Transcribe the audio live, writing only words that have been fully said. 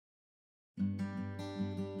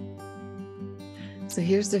So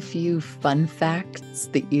here's a few fun facts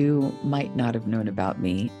that you might not have known about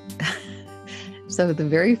me. So the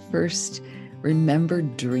very first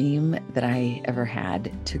remembered dream that I ever had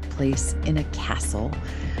took place in a castle.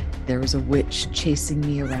 There was a witch chasing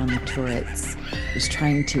me around the turrets, was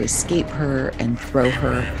trying to escape her and throw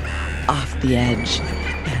her off the edge.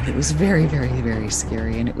 And it was very, very, very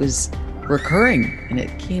scary. And it was recurring. And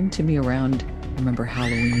it came to me around, I remember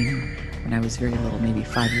Halloween when I was very little, maybe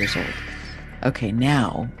 5 years old. Okay,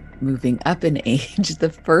 now moving up in age,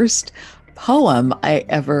 the first poem I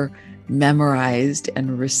ever memorized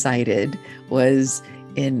and recited was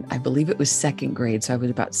in, I believe it was second grade. So I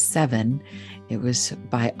was about 7. It was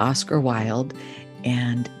by Oscar Wilde,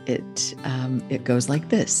 and it goes like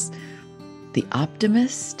this. The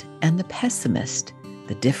optimist and the pessimist,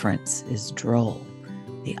 the difference is droll.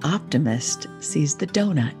 The optimist sees the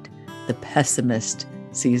donut, the pessimist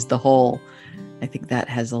sees the whole. I think that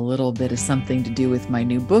has a little bit of something to do with my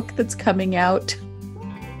new book that's coming out,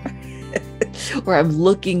 where I'm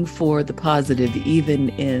looking for the positive even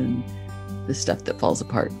in the stuff that falls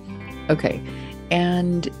apart. Okay,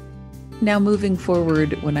 and now moving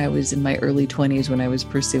forward, when I was in my early 20s, when I was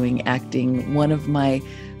pursuing acting, one of my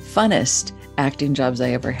funnest acting jobs I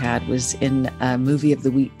ever had was in a movie of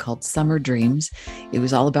the week called Summer Dreams. It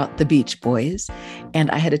was all about the Beach Boys, and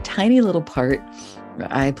I had a tiny little part.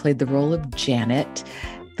 I played the role of Janet,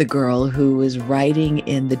 the girl who was riding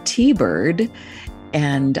in the T-Bird,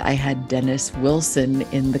 and I had Dennis Wilson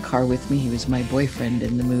in the car with me. He was my boyfriend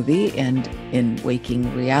in the movie, and in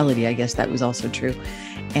waking reality, I guess that was also true.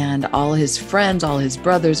 And all his friends, all his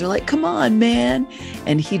brothers are like, come on, man.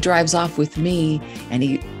 And he drives off with me and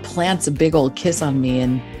he plants a big old kiss on me.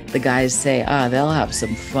 And the guys say, they'll have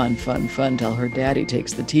some fun till her daddy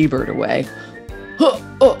takes the T-Bird away.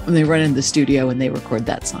 And they run in the studio and they record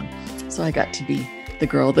that song. So I got to be the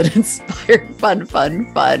girl that inspired fun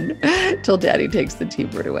till daddy takes the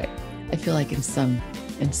T-Bird away. I feel like in some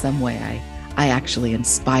way I actually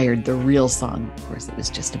inspired the real song. Of course, it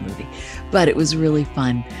was just a movie, but it was really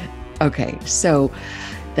fun. Okay, so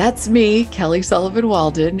that's me, Kelly Sullivan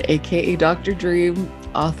Walden, aka Dr. Dream,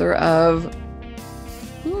 author of,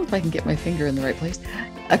 if I can get my finger in the right place,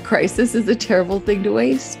 A Crisis is a Terrible Thing to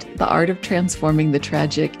Waste, The Art of Transforming the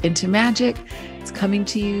Tragic into Magic. It's coming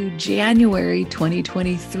to you January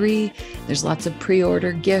 2023. There's lots of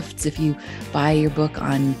pre-order gifts if you buy your book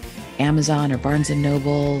on Amazon or Barnes &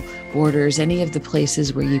 Noble, Borders, any of the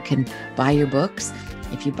places where you can buy your books.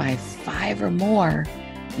 If you buy 5 or more,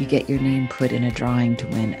 you get your name put in a drawing to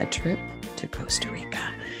win a trip to Costa Rica.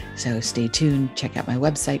 So stay tuned. Check out my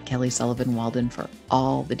website, Kelly Sullivan Walden, for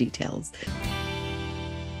all the details.